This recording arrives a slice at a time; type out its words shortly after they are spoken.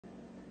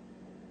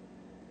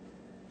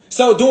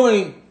So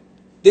during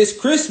this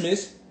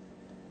Christmas,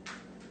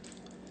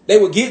 they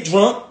would get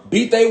drunk,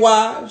 beat their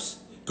wives,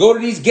 go to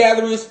these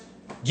gatherings,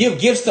 give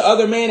gifts to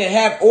other men, and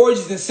have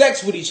orgies and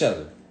sex with each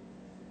other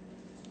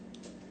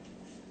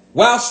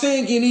while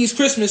singing these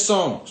Christmas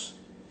songs.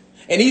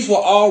 And these were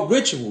all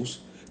rituals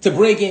to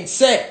bring in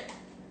Set,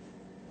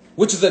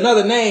 which is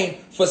another name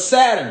for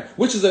Saturn,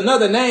 which is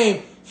another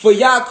name for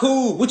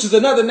Yakub, which is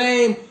another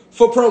name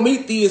for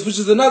Prometheus, which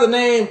is another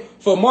name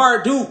for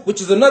Marduk,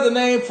 which is another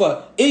name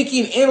for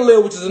Enki and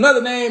Enlil, which is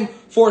another name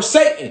for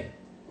Satan,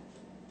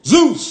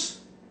 Zeus.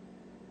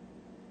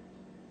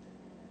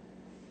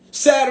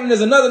 Saturn is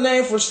another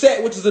name for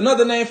Set, which is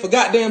another name for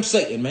goddamn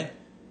Satan, man.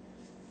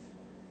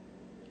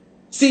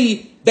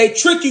 See, they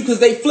trick you because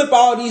they flip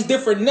all these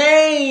different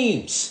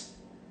names.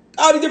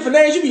 All these different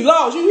names, you be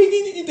lost. You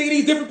think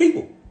these different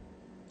people.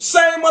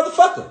 Same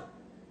motherfucker.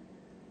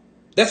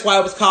 That's why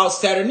it was called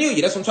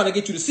Saturnalia. That's what I'm trying to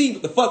get you to see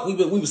what the fuck we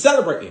were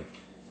celebrating.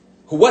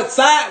 What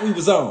side we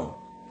was on.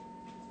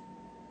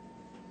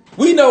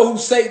 We know who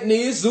Satan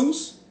is,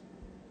 Zeus.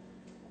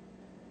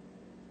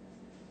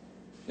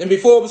 And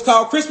before it was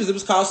called Christmas, it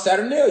was called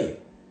Saturnalia.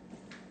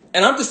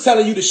 And I'm just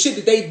telling you the shit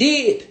that they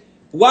did.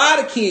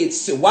 Why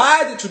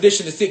the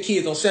tradition to sit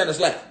kids on Santa's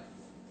lap?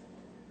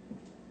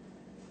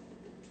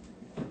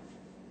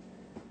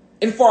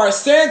 And for our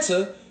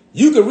Santa,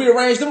 you can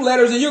rearrange them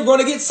letters and you're going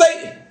to get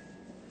Satan.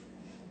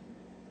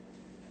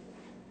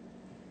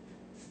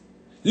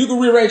 You can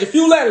rearrange a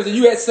few letters and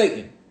you had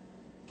Satan.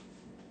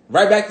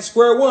 Right back to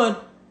square one.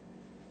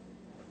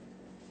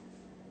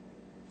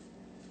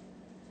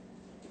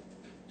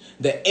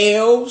 The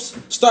elves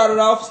started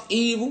off as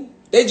evil.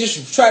 They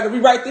just tried to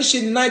rewrite this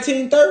shit in the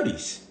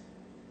 1930s.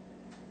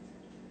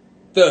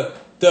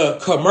 The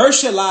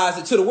commercialize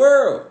it to the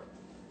world.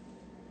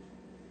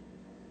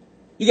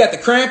 You got the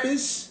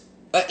Krampus,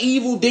 an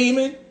evil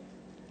demon.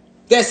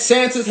 That's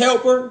Santa's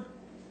helper,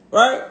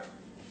 right?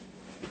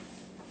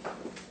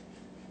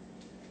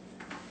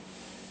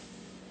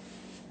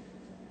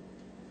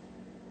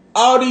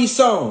 All these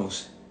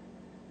songs.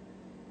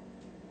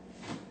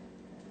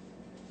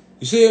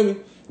 You see me?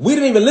 We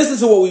didn't even listen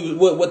to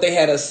what they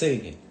had us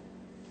singing.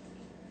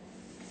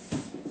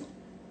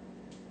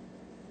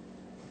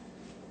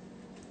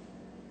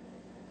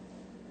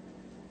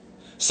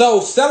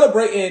 So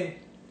celebrating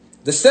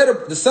the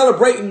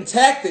celebrating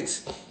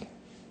tactics,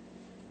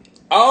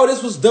 all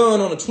this was done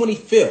on the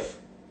 25th,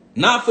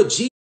 not for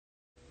Jesus.